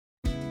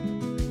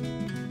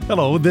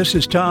Hello, this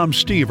is Tom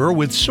Stever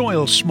with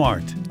Soil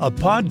Smart, a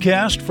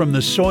podcast from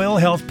the Soil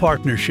Health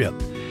Partnership.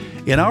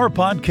 In our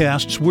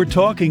podcasts, we're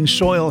talking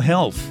soil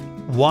health,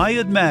 why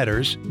it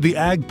matters, the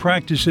ag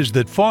practices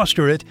that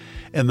foster it,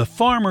 and the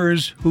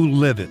farmers who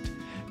live it.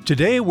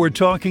 Today, we're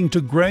talking to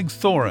Greg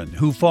Thoren,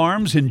 who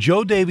farms in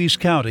Jo Daviess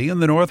County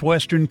in the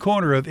northwestern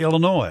corner of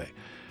Illinois,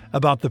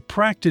 about the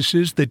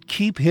practices that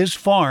keep his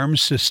farm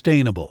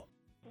sustainable.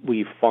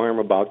 We farm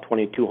about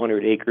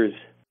 2,200 acres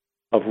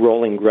of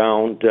rolling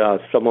ground.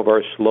 Some of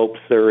our slopes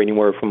are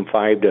anywhere from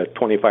 5 to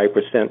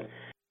 25%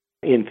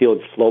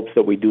 infield slopes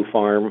that we do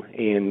farm.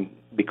 And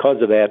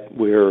because of that,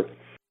 we're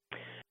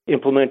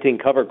implementing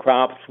cover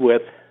crops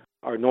with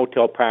our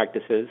no-till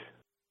practices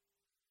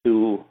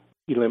to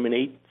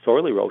eliminate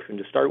soil erosion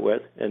to start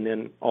with, and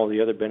then all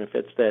the other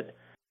benefits that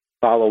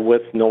follow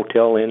with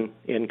no-till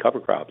and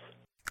cover crops.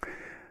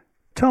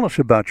 Tell us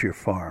about your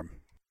farm.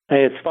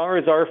 As far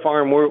as our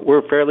farm,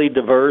 we're fairly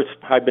diverse.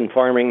 I've been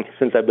farming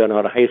since I've been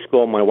out of high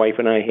school. My wife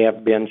and I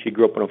have been. She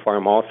grew up on a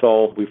farm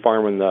also. We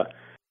farm in the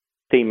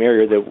same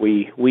area that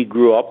we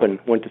grew up and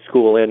went to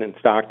school in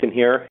Stockton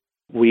here.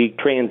 We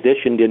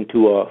transitioned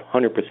into a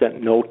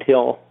 100%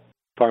 no-till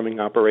farming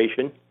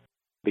operation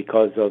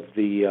because of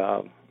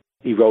the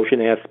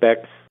erosion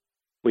aspects.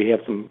 We have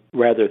some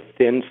rather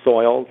thin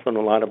soils on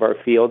a lot of our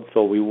fields,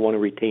 so we want to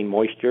retain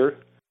moisture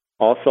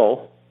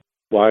also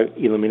while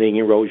eliminating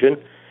erosion.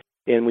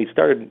 And we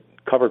started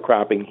cover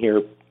cropping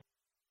here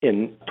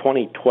in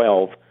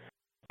 2012.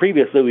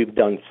 Previously, we've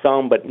done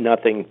some, but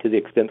nothing to the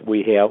extent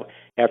we have.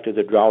 After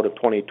the drought of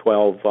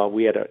 2012,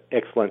 we had an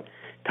excellent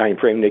time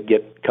frame to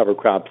get cover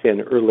crops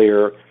in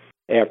earlier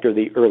after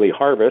the early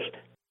harvest.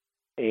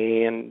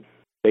 And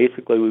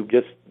basically, we've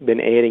just been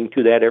adding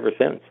to that ever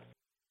since.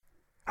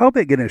 How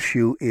big an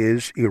issue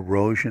is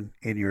erosion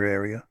in your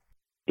area?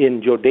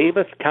 In Jo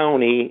Daviess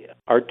County,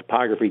 our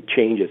topography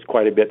changes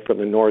quite a bit from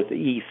the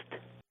northeast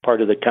part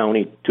of the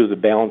county to the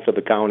balance of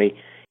the county.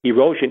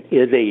 Erosion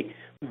is a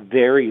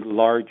very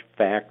large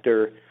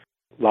factor.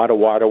 A lot of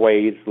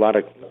waterways, a lot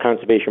of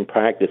conservation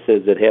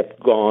practices that have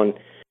gone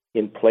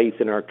in place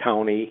in our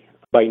county.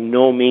 By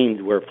no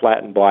means we're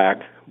flat and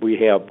black. We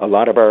have a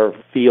lot of our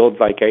fields,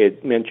 like I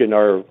had mentioned,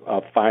 are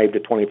 5 to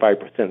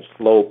 25%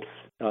 slopes,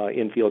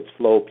 infield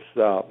slopes,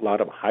 a lot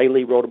of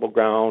highly erodible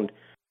ground.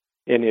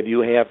 And if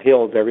you have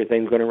hills,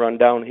 everything's going to run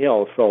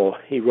downhill. So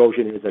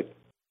erosion is a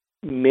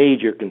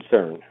major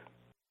concern.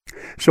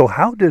 So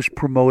how does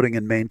promoting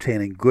and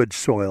maintaining good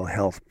soil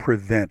health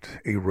prevent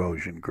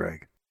erosion,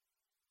 Greg?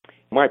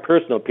 My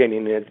personal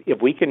opinion is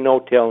if we can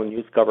no-till and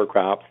use cover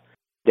crops,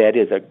 that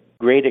is a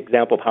great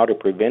example of how to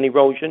prevent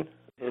erosion.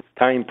 It's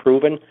time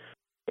proven.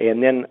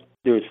 And then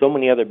there's so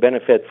many other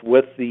benefits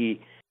with the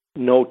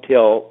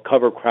no-till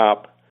cover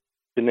crop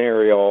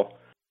scenario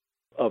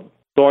of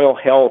soil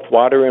health,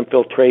 water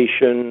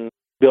infiltration,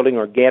 building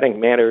organic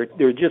matter.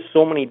 There are just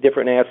so many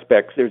different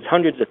aspects. There's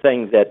hundreds of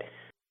things that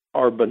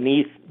are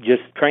beneath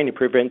just trying to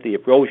prevent the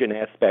erosion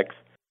aspects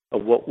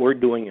of what we're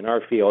doing in our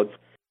fields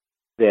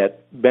that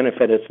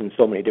benefit us in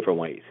so many different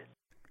ways.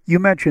 You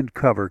mentioned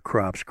cover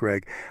crops,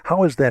 Greg.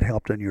 How has that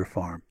helped on your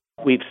farm?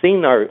 We've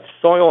seen our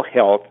soil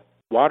health,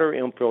 water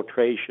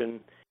infiltration,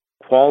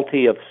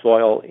 quality of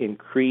soil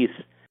increase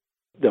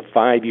the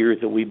 5 years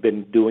that we've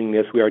been doing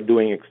this. We are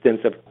doing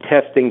extensive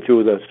testing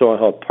through the Soil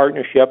Health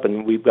Partnership,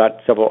 and we've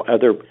got several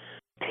other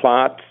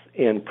plots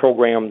and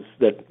programs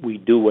that we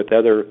do with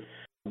other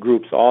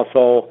groups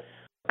also.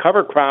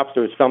 Cover crops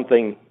are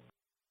something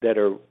that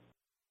are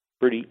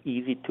pretty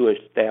easy to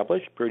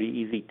establish, pretty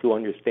easy to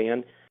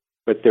understand,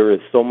 but there is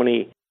so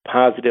many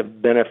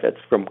positive benefits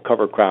from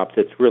cover crops.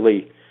 It's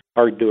really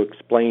hard to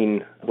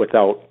explain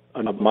without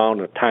an amount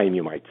of time,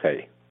 you might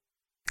say.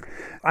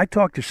 I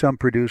talk to some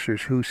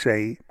producers who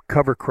say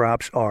cover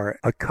crops are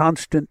a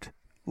constant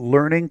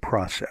learning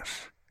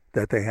process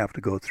that they have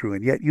to go through,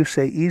 and yet you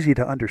say easy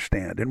to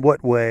understand. In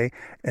what way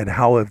and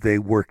how have they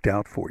worked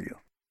out for you?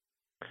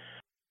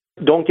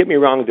 Don't get me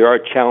wrong, there are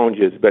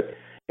challenges, but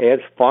as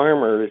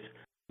farmers,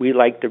 we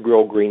like to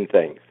grow green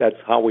things. That's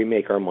how we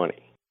make our money.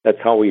 That's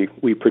how we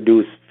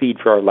produce feed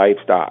for our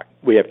livestock.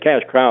 We have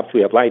cash crops,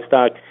 we have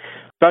livestock,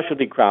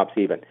 specialty crops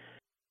even.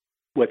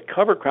 With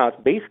cover crops,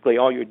 basically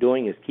all you're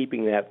doing is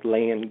keeping that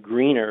land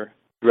greener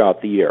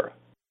throughout the year.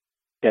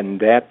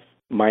 And that's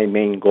my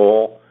main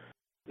goal,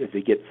 is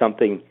to get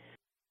something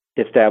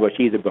established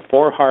either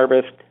before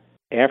harvest,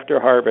 after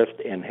harvest,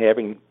 and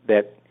having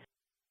that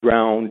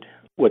ground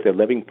with a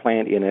living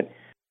plant in it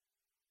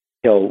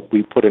till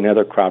we put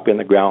another crop in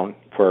the ground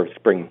for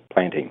spring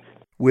plantings.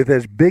 With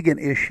as big an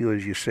issue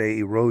as you say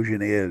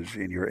erosion is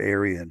in your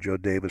area in Jo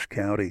Daviess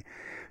County,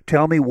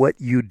 tell me what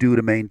you do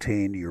to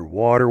maintain your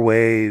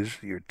waterways,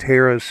 your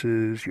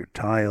terraces, your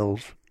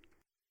tiles.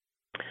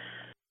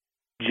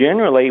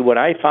 Generally, what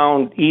I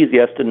found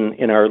easiest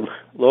in our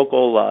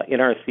local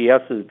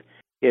NRCS is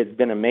it's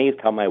been amazed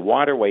how my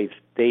waterways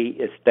stay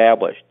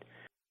established.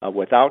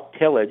 Without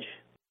tillage,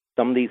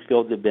 some of these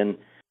fields have been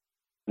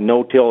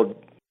no-tilled,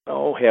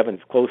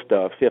 close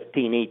to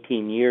 15,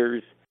 18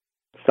 years,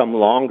 some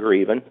longer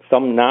even,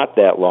 some not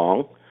that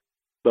long.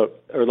 or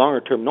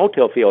longer-term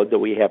no-till fields that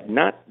we have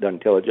not done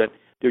tillage on,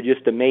 they're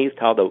just amazed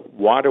how the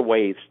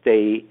waterways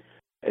stay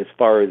as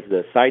far as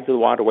the sides of the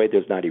waterway.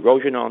 There's not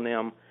erosion on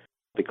them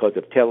because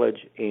of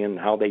tillage, and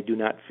how they do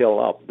not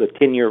fill up. The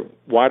 10-year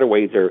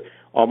waterways are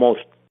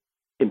almost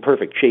in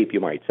perfect shape, you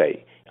might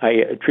say. I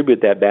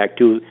attribute that back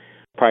to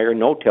prior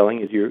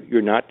no-tilling, is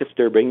you're not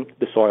disturbing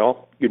the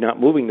soil, you're not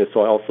moving the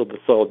soil, so the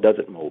soil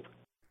doesn't move.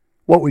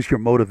 What was your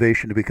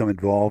motivation to become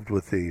involved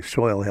with the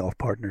Soil Health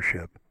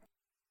Partnership?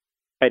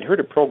 I'd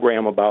heard a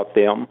program about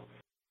them,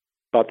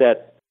 about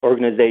that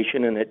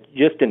organization, and it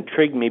just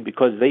intrigued me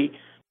because they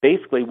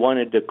basically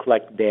wanted to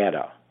collect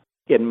data.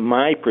 In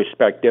my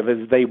perspective,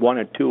 is they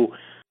wanted to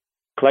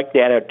collect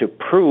data to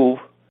prove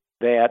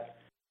that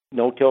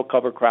no-till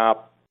cover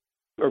crop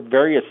or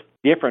various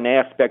different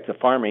aspects of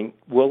farming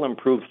will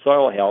improve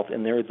soil health,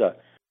 and there's a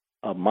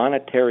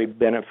monetary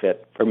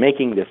benefit for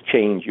making this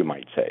change, you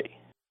might say.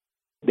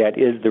 That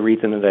is the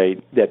reason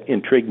that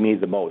intrigued me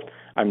the most.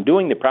 I'm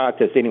doing the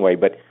process anyway,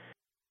 but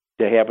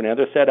to have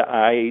another set of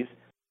eyes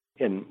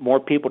and more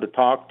people to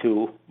talk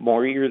to,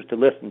 more ears to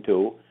listen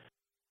to,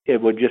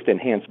 it would just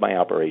enhance my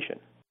operation.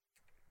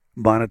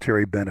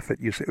 Monetary benefit,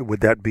 you say,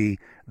 would that be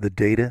the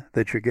data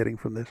that you're getting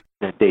from this?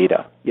 The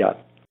data, yeah,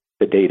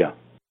 the data.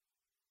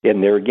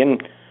 And there again,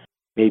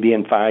 maybe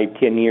in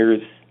 5-10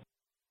 years,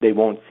 they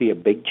won't see a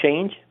big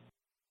change,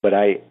 but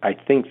I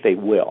think they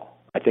will.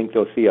 I think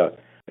they'll see a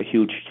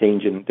huge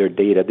change in their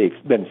data.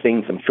 They've been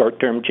seeing some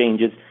short-term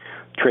changes,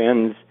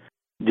 trends.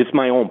 Just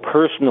my own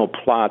personal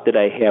plot that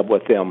I have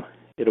with them,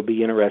 it'll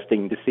be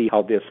interesting to see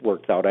how this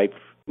works out. I've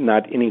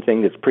not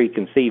anything that's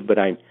preconceived, but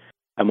I'm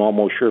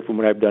almost sure from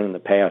what I've done in the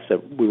past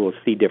that we will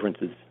see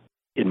differences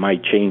in my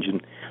change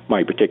in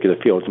my particular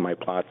fields and my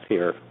plots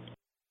here.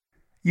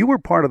 You were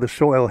part of the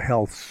Soil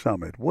Health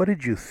Summit. What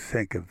did you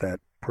think of that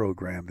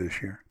program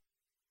this year?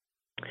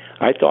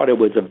 I thought it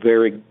was a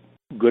very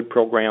good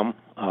program.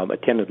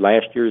 Attended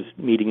last year's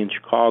meeting in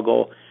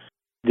Chicago.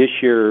 This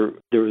year,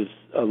 there was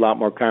a lot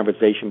more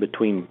conversation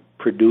between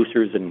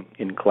producers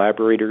and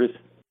collaborators,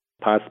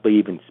 possibly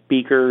even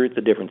speakers,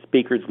 the different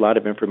speakers. A lot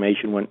of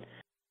information went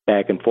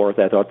back and forth.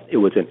 I thought it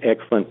was an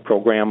excellent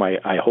program.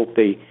 I hope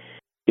they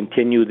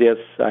continue this.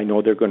 I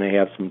know they're going to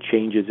have some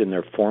changes in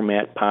their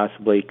format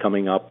possibly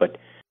coming up, but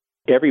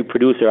every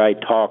producer I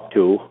talked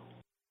to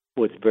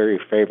was very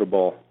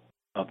favorable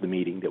of the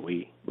meeting that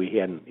we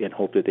had and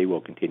hope that they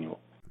will continue.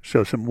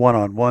 So some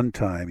one-on-one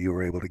time you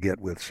were able to get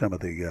with some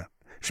of the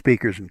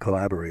speakers and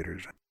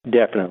collaborators.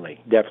 Definitely.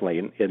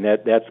 And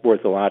that's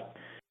worth a lot.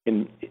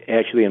 And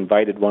actually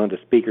invited one of the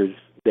speakers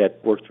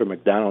that works for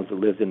McDonald's that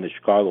lives in the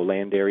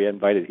Chicagoland area,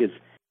 invited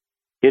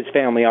his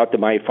family out to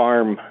my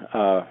farm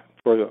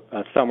for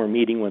a summer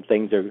meeting when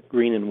things are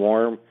green and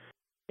warm.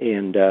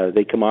 And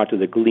they come out to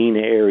the Galena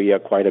area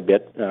quite a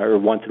bit, or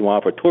once in a while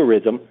for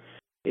tourism.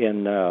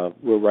 And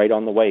we're right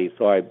on the way.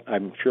 So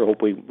I'm sure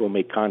hopefully we'll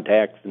make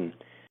contacts and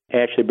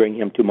actually bring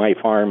him to my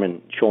farm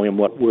and show him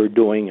what we're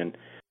doing and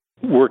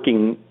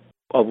working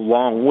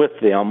along with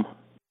them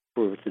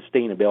for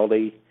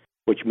sustainability,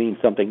 which means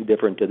something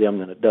different to them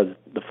than it does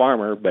the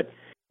farmer, but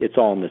it's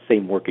all in the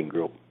same working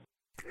group.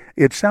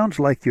 It sounds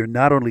like you're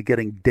not only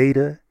getting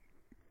data,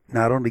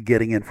 not only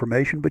getting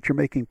information, but you're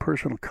making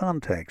personal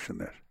contacts in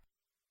this.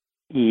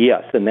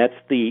 Yes, and that's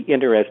the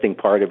interesting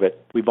part of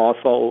it. We've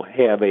also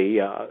have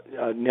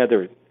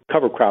another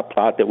cover crop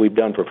plot that we've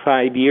done for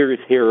 5 years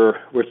here.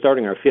 We're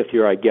starting our 5th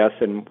year, I guess,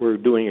 and we're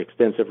doing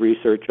extensive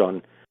research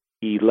on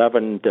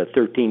 11 to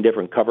 13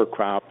 different cover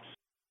crops.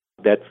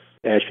 That's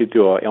actually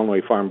through a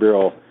Illinois Farm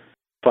Bureau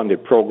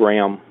funded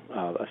program,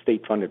 a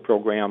state-funded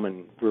program,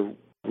 and we're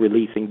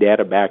releasing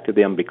data back to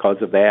them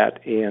because of that,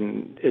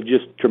 and it's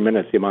just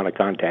tremendous the amount of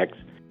contacts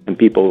and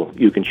people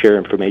you can share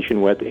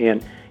information with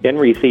and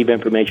receive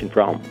information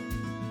from.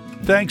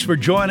 Thanks for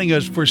joining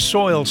us for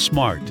Soil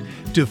Smart.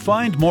 To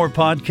find more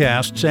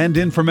podcasts and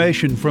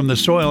information from the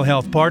Soil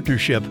Health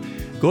Partnership,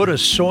 go to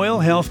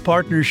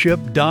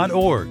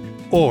soilhealthpartnership.org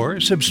or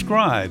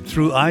subscribe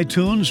through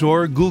iTunes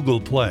or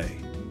Google Play.